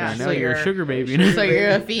 Yeah, Oh, yeah. I know you're a sugar baby. So you're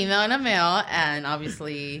a female and a male, and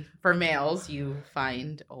obviously for males, you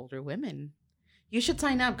find older women. You should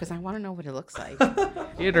sign up because I want to know what it looks like.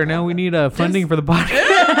 Yeah, Darnell, we need funding for the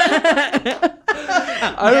podcast.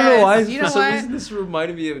 I don't know why. you know For some what? reason, this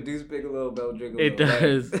reminded me of Deuce Bigelow, Bell Gigolo. It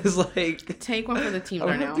does. It's like Take one for the team, I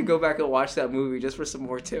would have Darnell. to go back and watch that movie just for some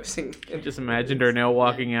more tips. And Just imagine Darnell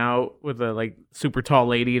walking out with a super tall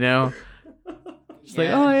lady, She's like,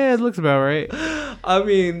 Yeah. oh yeah, it looks about right. I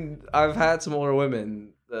mean, I've had some older women.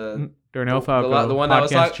 Darnell The- Falco, the one that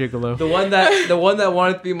was podcast gigolo. The one that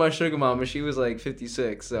wanted to be my sugar mama, she was like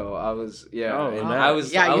 56. So I was Oh, and that- I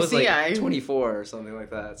was Yeah, I you was see, like 24 or something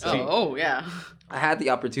like that. So Oh, yeah. I had the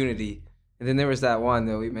opportunity. And then there was that one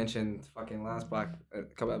that we mentioned fucking last a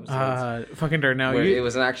couple episodes. Fucking Darnell, where you. it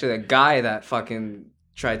was actually a guy that fucking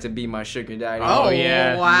tried to be my sugar daddy. Oh,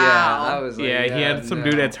 yeah. Wow. Yeah, that was like, yeah, he had some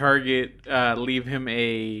no. dude at Target leave him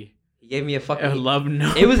a He gave me a fucking love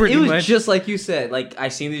note. It was pretty much. just like you said. Like I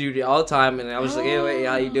seen the dude all the time, and I was like, "Hey,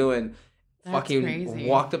 how you doing?" That's Fucking crazy.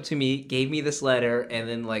 walked up to me, gave me this letter, and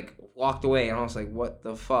then like walked away. And I was like, "What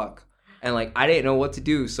the fuck?" And like I didn't know what to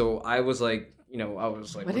do, so I was like, I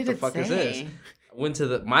was like, What "What did the it fuck is this?" say? I went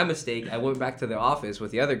to my mistake. I went back to the office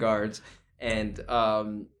with the other guards, and they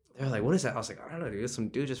were like, "What is that?" I was like, "I don't know, dude. Some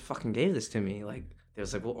dude just fucking gave this to me." Like they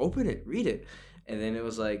was like, "Well, open it, read it," and then it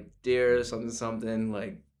was like, "Dear something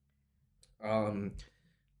like."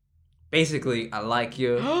 Basically, I like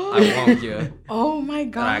you. I want you. Oh my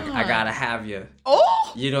But god. I gotta have you.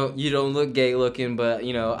 Oh. You don't look gay looking, but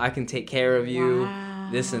I can take care of you.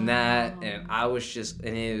 This and that, and I was just,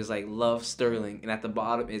 and it was like love Sterling, and at the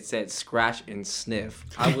bottom it said scratch and sniff.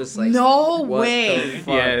 I was like, No what way. the fuck?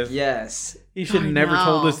 Yes. Yes. He should have I never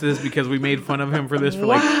told know. us this because we made fun of him for this for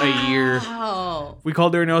like a year. Wow. We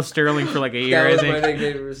called Darnell Sterling for like a year, That was I my think.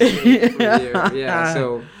 nickname for a year. Yeah,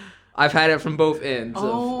 so I've had it from both ends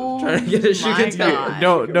Oh of trying to get a my sugar God.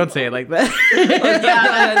 daddy. Don't say it like that. Yeah,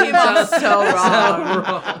 that seems so Sounds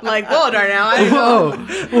wrong. Like, whoa, Darnell. I know.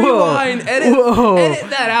 Rewind, edit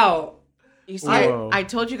that out. You see, Whoa. I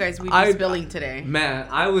told you guys we'd be I- spilling today. Man,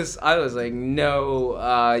 I was like, no,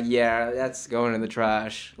 yeah, that's going in the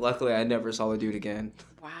trash. Luckily, I never saw the dude again.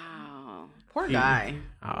 Wow. Poor guy.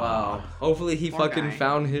 Wow. Hopefully, he Poor fucking guy.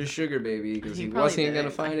 found his sugar baby because He he probably wasn't gonna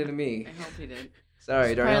did. find it in me. I hope he did. Sorry,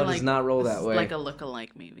 It's Darnell probably does not roll that it's way. Like a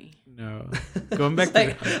look-alike, maybe. No. Going back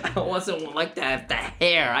It's to like, I want someone like that. The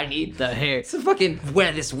hair. I need the hair. to fucking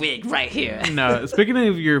wear this wig right here. No, speaking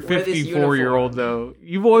of your Wear this 54-year-old though,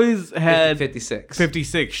 you've always had 56.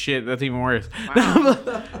 56. Shit, that's even worse.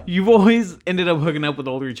 Wow. You've always ended up hooking up with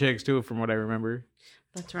older chicks too, from what I remember.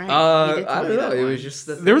 That's right. You did I tell don't me know. that It was once. just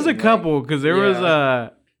the There was a thing, like- couple because yeah.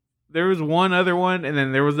 there was one other one, and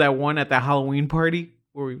then there was that one at the Halloween party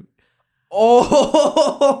where we.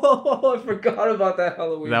 Oh, I forgot about that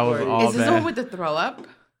Halloween. That was party. all Is this the bad. one with the throw up?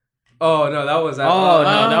 Oh no, that was. Oh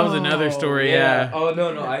no, that was another Oh, story. Yeah. Oh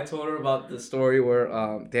no, I told her about the story where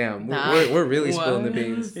damn, That we're really spilling the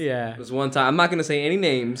was- beans. Yeah. It was one time. I'm not gonna say any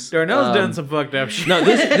names. Darnell's done some fucked up shit. No,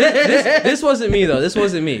 this wasn't me though. This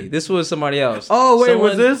wasn't me. This was somebody else. Oh, wait,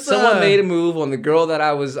 was this, someone uh, made a move on the girl that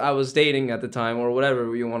I was dating at the time, or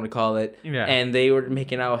whatever you want to call it. Yeah. And they were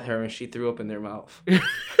making out with her, and she threw up in their mouth. I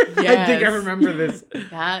think I Yes. remember this.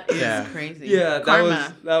 That is Yeah. crazy. Yeah,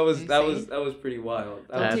 Karma. that was You that see? was pretty wild.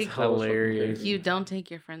 That That's was, that was fucking hilarious. crazy. You don't take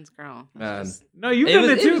your friend's girl. That's Man. just- No, you've It done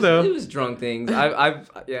was- it too, though. It was drunk things. I've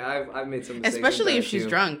made some mistakes. Especially with if that, she's too.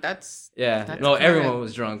 drunk. That's Yeah. That's No, kinda- everyone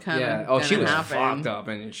was drunk. kinda Yeah. Oh, she gonna was happen. fucked up,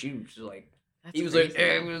 and she was like, that's he was crazy. like,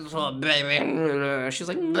 "Hey, what's up, baby?" She's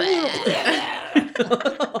like,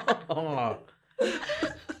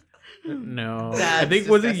 No, I That's think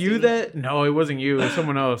was it you disgusting. that? No, it wasn't you. It was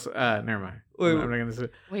someone else. Never mind. Wait, I'm not gonna say.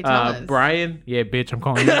 Wait, tell us. Brian. Yeah, bitch, I'm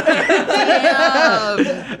calling you.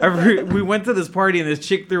 Damn. We went to this party and this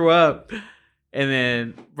chick threw up, and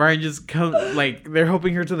then Brian just comes like they're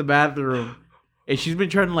helping her to the bathroom, and she's been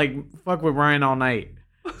trying to like fuck with Brian all night.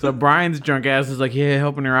 So Brian's drunk ass is like, yeah,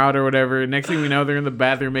 helping her out or whatever. Next thing we know, they're in the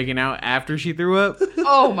bathroom making out after she threw up.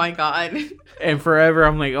 Oh my god. And forever,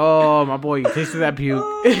 I'm like, oh, my boy, you tasted that puke.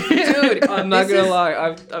 Dude, I'm not this gonna is- lie.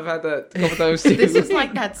 I've had that a couple times too. This is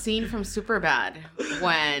like that scene from Superbad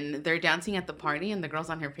when they're dancing at the party and the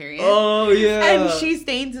girl's on her period. Oh yeah. And she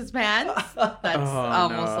stains his pants. That's Oh,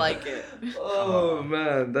 almost no. like it. Oh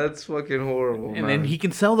man, that's fucking horrible. And man. then he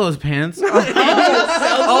can sell those pants.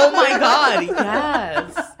 Oh my god, yes.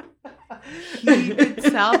 He could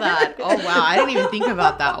sell that. Oh wow, I didn't even think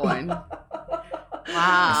about that one.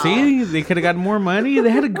 Wow. See, they could have got more money. They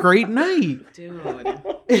had a great night. Dude.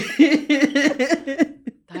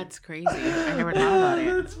 That's crazy. I never thought about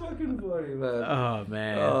it. That's fucking funny, man. Oh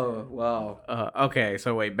man. Oh wow. Okay,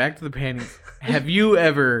 so wait, back to the panties. Have you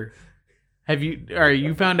ever?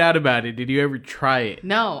 You found out about it? Did you ever try it?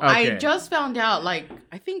 No, Okay. I just found out, like,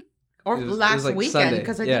 I think, or It was last like weekend, Sunday,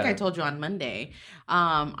 because I think yeah. I told you on Monday.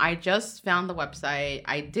 I just found the website.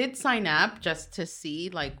 I did sign up just to see,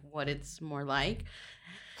 like, what it's more like.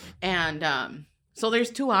 And so there's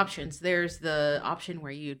two options. There's the option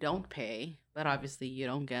where you don't pay, but obviously you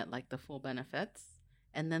don't get, like, the full benefits.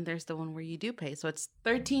 And then there's the one where you do pay. So it's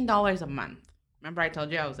 $13 a month. Remember I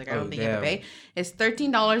told you, I was like, I don't think you have to pay. It's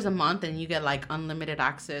 $13 a month, and you get, like, unlimited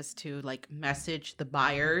access to, like, message the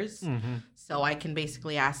buyers. Mm-hmm. So I can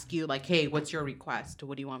basically ask you, like, hey, what's your request?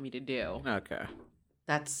 What do you want me to do? Okay.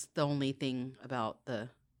 That's the only thing about the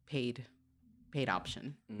paid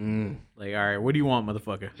option. Like, all right, what do you want,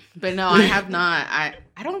 motherfucker? But no, I have not.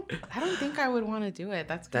 I don't think I would want to do it.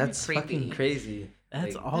 That's kind of That's creepy. fucking crazy.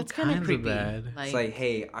 That's Like, all That's kinda kinds creepy. of bad. It's like,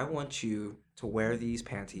 hey, I want you to wear these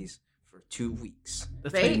panties for 2 weeks.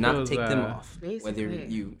 That's Right? like Not those, take them off. Whether Basically.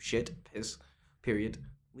 you shit, piss, period,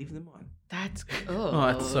 leave them on. That's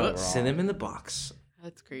that's so wrong. Send them in the box,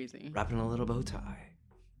 That's crazy. wrap in a little bow tie.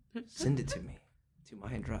 Send it to me, to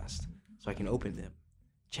my address, so I can open them,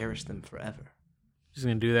 cherish them forever. Just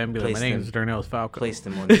gonna do that and be like, my Place name is them. Darnell's Falco. Place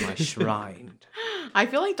them on my shrine. I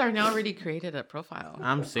feel like Darnell already created a profile.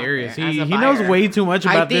 I'm out serious. there as He a knows buyer. way too much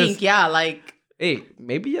I about think, this. yeah, like, Hey,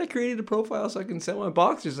 maybe I created a profile so I can sell my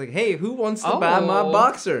boxers. Like, hey, who wants to buy my Oh.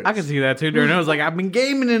 boxers? I can see that too. Darnell's like, I've been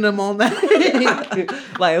gaming in them all night.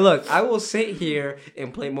 Like, look, I will sit here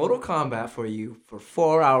and play Mortal Kombat for you for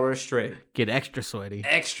 4 hours straight. Get extra sweaty.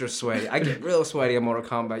 Extra sweaty. I get real sweaty in Mortal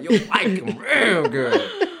Kombat. You'll like them real good.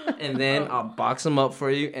 And then I'll box them up for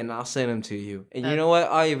you and I'll send them to you. And you know what?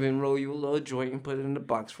 I'll even roll you a little joint and put it in the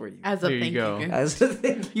box for you. as a There you thank go. you. As a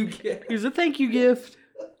thank you gift. Here's a thank you gift.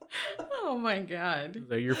 Oh my god.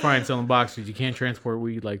 So you're fine selling boxers. You can't transport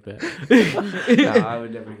weed like that. No, I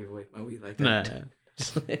would never give away my weed like Nah.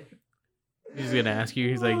 that. He's gonna ask you.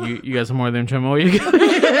 He's like, you got some more of them Chamo? You got?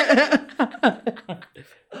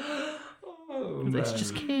 Oh, It's man.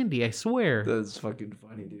 just candy. I swear. That's fucking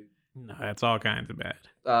funny, dude. No, that's all kinds of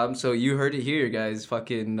bad. So you heard it here, guys.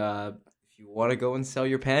 Fucking, if you want to go and sell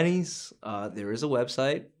your panties, there is a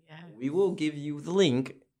website. Yeah. We will give you the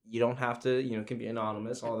link. You don't have to, it can be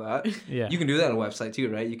anonymous, all that. Yeah. You can do that on a website too,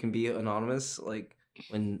 right? You can be anonymous, like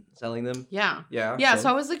when selling them. Yeah. Yeah. Yeah, so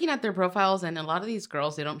I was looking at their profiles, and a lot of these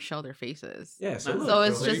girls, they don't show their faces. yeah. So, So look, So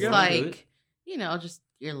it's girl, there you just go. Do it. like, just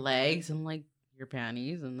your legs and like your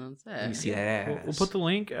panties, and that's Let me it. see that ass. We'll put the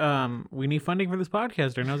link. We need funding for this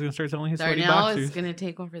podcast. Darnell's gonna start selling his sweaty Darnell boxers. is gonna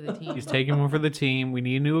take one for the team. He's taking one for the team. We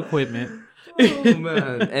need new equipment. Oh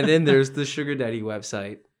man! And then there's the Sugar Daddy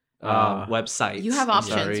website. Websites. You have I'm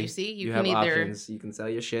options. sorry. You see, You, you have can either options. You can sell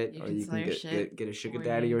your shit, you or can you sell can your get, shit, get a sugar or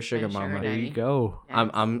daddy you or a sugar get a sugar mama. There you daddy. go. Yes.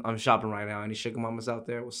 I'm shopping right now. Any sugar mamas out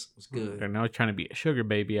there? What's good? Darnell's trying to be a sugar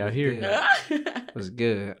baby out What's here. good? What's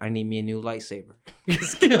good? I need me a new lightsaber.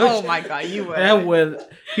 Oh my god, you would. That was.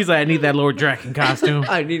 He's like, I need that Lord Draken costume.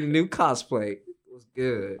 I need a new cosplay. What's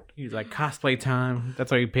good? He's like, cosplay time.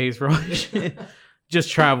 That's why he pays for all his shit.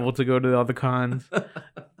 Just travel to go to all the cons.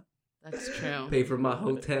 That's true. Pay for my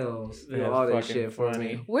hotels. Do That's all that fucking shit for funny.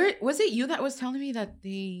 me. Where was it? You that was telling me that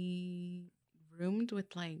they roomed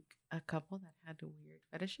with like a couple that had weird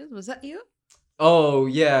fetishes. Was that you? Oh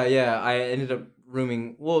yeah. I ended up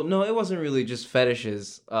rooming. Well, no, it wasn't really just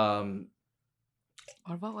fetishes. Or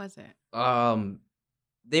what was it?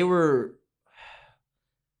 They were.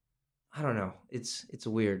 I don't know. It's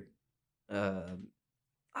weird.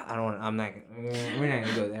 I don't. I'm not. We're not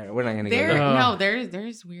gonna go there. We're not gonna go There, there. no,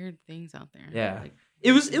 there's weird things out there. Yeah. Like,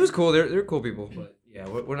 It was cool. They're cool people, but yeah,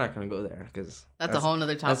 we're not gonna go there because that's a whole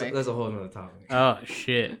nother topic. That's a whole other topic. Oh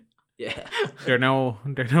shit. Yeah. Darnell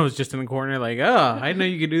was just in the corner like, oh, I didn't know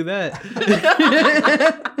you could do that.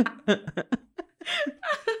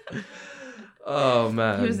 Oh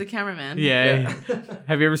man. He was the cameraman. Yeah.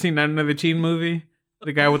 Have you ever seen Not Another Teen Movie?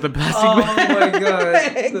 The guy with the plastic Oh bag. my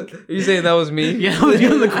god. Are you saying that was me? Yeah, that was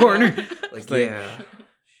you in the corner. Like, like- yeah.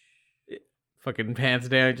 Fucking pants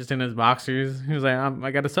down, just in his boxers. He was like,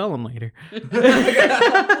 I gotta sell them later. They're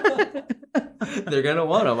gonna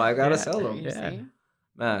want them. I gotta Yeah. sell them. You Yeah. see?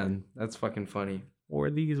 Man, that's fucking funny.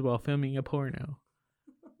 Wore these while filming a porno.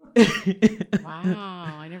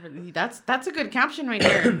 Wow, I never. That's a good caption right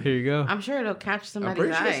there. Here you go. I'm sure it'll catch I'm somebody's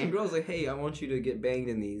pretty sure eye. some girls like, hey, I want you to get banged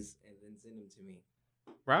in these, and then send them to me.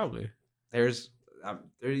 Probably. There's,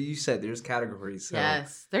 there you said there's categories. So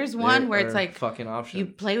Yes, there's there one where it's are like fucking options. you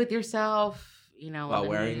play with yourself, While and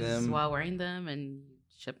wearing then them. while wearing them, and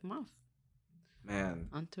ship them off. Man.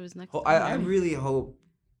 On to his next. I dinner. really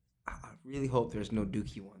hope there's no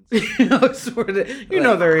Dookie ones. I swear to- you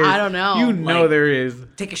know there is. I don't know. You know Like- there is.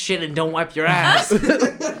 Take a shit and don't wipe your ass.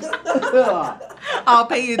 I'll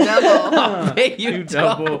pay you double. I'll pay you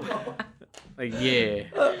double. Like yeah,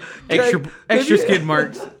 extra skid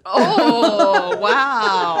marks. Oh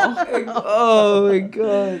wow, Oh my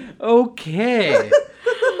god. Okay.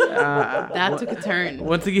 that took a turn.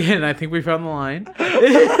 Once again, I think we found the line.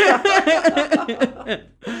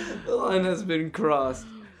 The line has been crossed.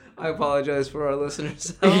 I apologize for our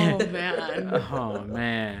listeners. Oh man. Oh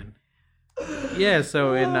man. Yeah.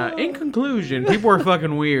 So in conclusion, people are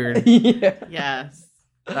fucking weird. Yeah. Yes.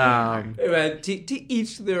 Hey, man, to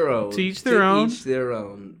each their own. To each their own. Each their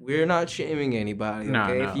own. We're not shaming anybody. No,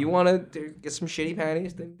 Okay, no. if you want to get some shitty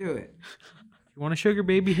panties, then do it. If you want a sugar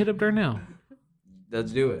baby, hit up Darnell.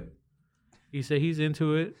 Let's do it. He said he's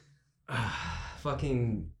into it.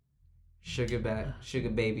 Fucking sugar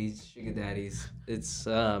babies, sugar daddies. It's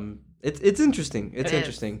interesting. It's It is.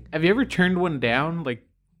 interesting. Have you ever turned one down, like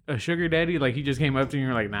a sugar daddy? Like he just came up to you and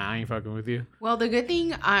you're like, nah, I ain't fucking with you. Well, the good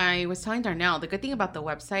thing I was telling Darnell, the good thing about the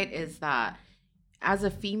website is that as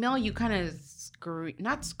a female, you kind of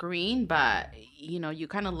not screen, but you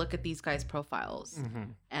kind of look at these guys' profiles,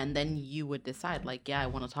 and then you would decide, like, yeah, I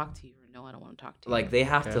want to talk to you, or no, I don't want to talk to you. Like they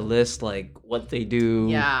have Okay. to list like what they do,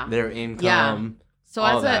 Yeah. their income. So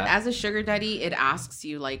all as that. as a sugar daddy, it asks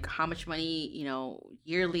you like how much money,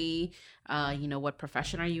 yearly, what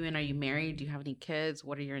profession are you in? Are you married? Do you have any kids?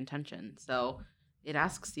 What are your intentions? So it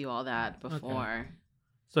asks you all that before.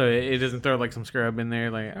 So it doesn't throw like some scrub in there.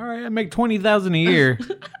 Like, all right, I make $20,000 a year.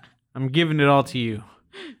 I'm giving it all to you.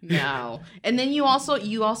 No. And then you also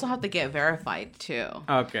have to get verified too.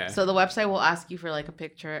 Okay. So the website will ask you for like a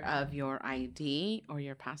picture of your ID or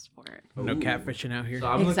your passport. No Ooh. catfishing out here. So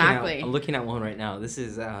I'm Exactly. I'm looking at one right now. This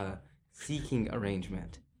is Seeking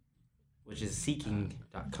Arrangement, which is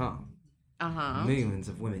seeking.com. Uh-huh. Millions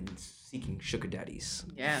of women seeking sugar daddies.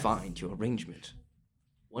 Yes. Find your arrangement.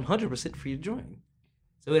 100% free to join.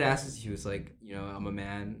 So it asks you, it's like, I'm a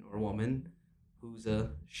man or woman who's a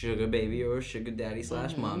sugar baby or sugar daddy /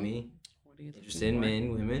 Mhm. mommy. What are you Interested in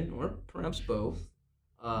looking men, women, or perhaps both.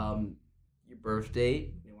 Your birth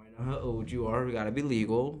date, I know how old you are, you gotta be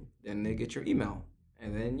legal. Then they get your email.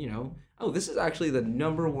 And then, this is actually the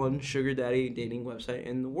 #1 sugar daddy dating website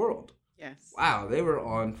in the world. for? Yes. Wow, they were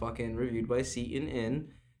on fucking reviewed by CNN,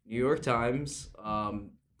 New York Times.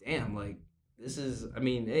 Damn, like, this is,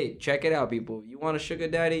 hey, check it out, people. You want a sugar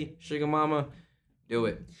daddy, sugar mama, do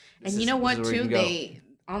it. And you know what this is where you too? can go. They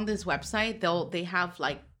on this website they have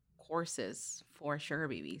like courses for sugar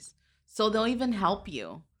babies. So they'll even help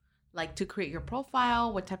you like to create your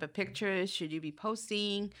profile, what type of pictures should you be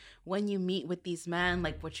posting, when you meet with these men,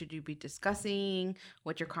 like what should you be discussing,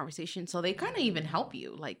 what's your conversation. So they kind of even help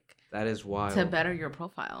you like That is wild. to better your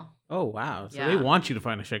profile. Oh, wow. So Yeah. they want you to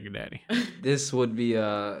find a sugar daddy. This would be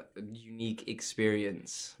a unique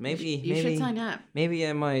experience. Maybe You should sign up. Maybe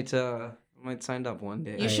I might sign up one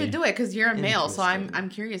day. You should do it because you're a male. So Interesting. I'm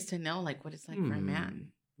curious to know like what it's like for a man.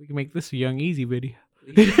 We can make this a Young Easy video.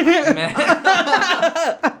 Man.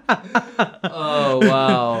 Oh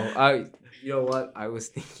wow! You know what? I was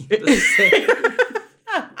thinking the same.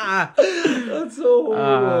 That's so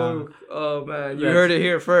horrible. Oh man, you that's- heard it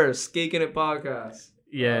here first. Geeking It podcast.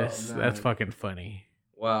 Yes, Oh, that's man. fucking funny.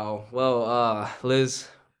 Wow. Well, Liz,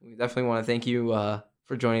 we definitely want to thank you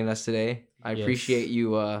for joining us today. I Yes. appreciate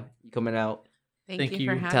you coming out, Thank Thank you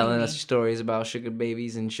for you. having telling me. us stories about sugar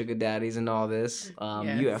babies and sugar daddies and all this. You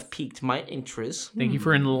Yes. have piqued my interest. Thank you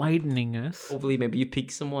for enlightening us. Hopefully, maybe you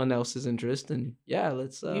pique someone else's interest, and yeah,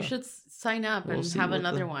 let's. You should sign up we'll and see have what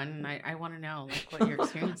another the- one. And I want to know like what your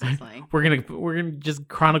experience is like. We're gonna just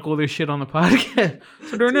chronicle this shit on the podcast.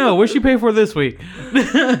 So Darnell, what'd she pay for this week?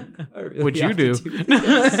 really What'd you have do? to do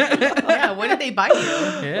this. Yeah, what did they buy you?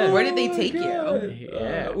 Yeah. Where did they take you?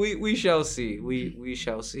 Yeah. We shall see. We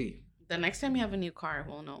shall see. The next time you have a new car,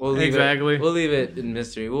 we'll know. We'll leave Exactly. We'll leave it in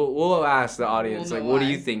mystery. We'll ask the audience We'll like, know what do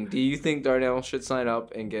why. you think? Do you think Darnell should sign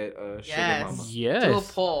up and get a sugar Yes. mama? Do a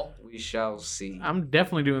Yes. poll. We shall see. I'm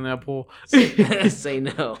definitely doing that poll. Say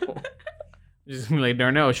no. Just be like,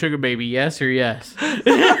 Darnell, sugar baby, yes or yes?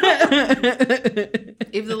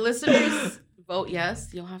 If the listeners vote yes,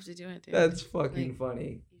 you'll have to do it, dude. That's fucking Like-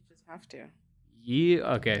 funny. You just have to.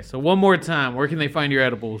 Yeah. Okay. So one more time, where can they find your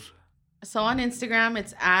edibles? So on Instagram,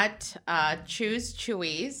 it's at Choose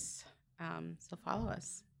Chewies. So follow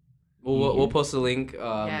us. We'll post a link.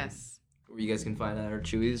 Yes. Where you guys can find our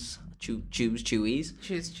Chewies. Choose Chewies.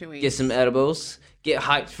 Choose Chewies. Get some edibles. Get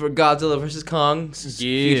hyped for Godzilla vs. Kong.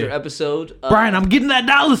 Yeah. Future episode. Brian, I'm getting that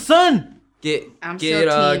dollar, son. I'm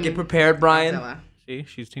still team get prepared, Brian. Godzilla. See,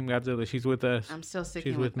 she's Team Godzilla. She's with us. I'm still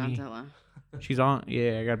sticking She's with with me. Godzilla. She's on.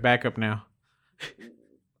 Yeah, I got backup now.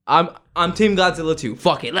 I'm Team Godzilla too.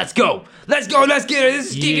 Fuck it, let's go. Let's go. Let's get it.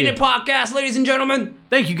 This is Geeking Yeah. It Podcast, ladies and gentlemen.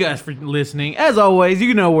 Thank you guys for listening. As always,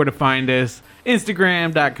 you know where to find us.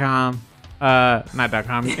 Instagram.com. Not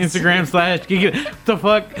 .com. Instagram / Geeking It. What the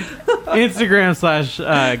fuck? Instagram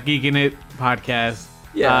 / Geeking It Podcast.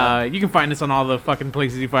 Yeah. You can find us on all the fucking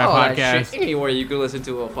places you find That podcasts. shit, anywhere you can listen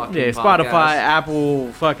to a fucking Yeah, podcast. Spotify,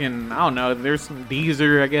 Apple, fucking, I don't know. There's some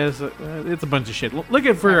Deezer, I guess. It's a bunch of shit. Look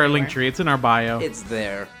at for our link tree. It's in our bio. It's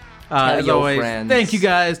there. As your always, friends. thank you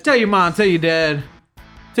guys. Tell your mom, tell your dad,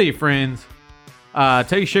 tell your friends, tell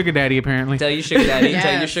your sugar daddy, apparently. Tell your sugar daddy,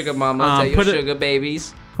 tell your Yes. sugar mama, tell your put it- sugar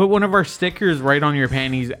babies. Put one of our stickers right on your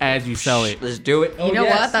panties as you sell it. Let's do it. You know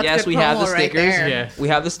what? That's yes, good we have the promo right stickers. there. Yes. We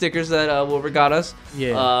have the stickers that Wilbur got us.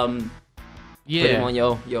 Yeah. Put them Yeah. on,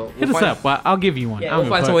 yo. Hit us up. Well, I'll give you one. Yeah, I'm we'll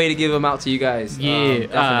find gonna some put- way to give them out to you guys. Yeah.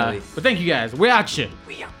 Definitely. But thank you guys. We out ya.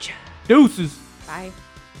 We out, ya. Deuces. Bye.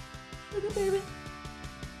 Sugar baby.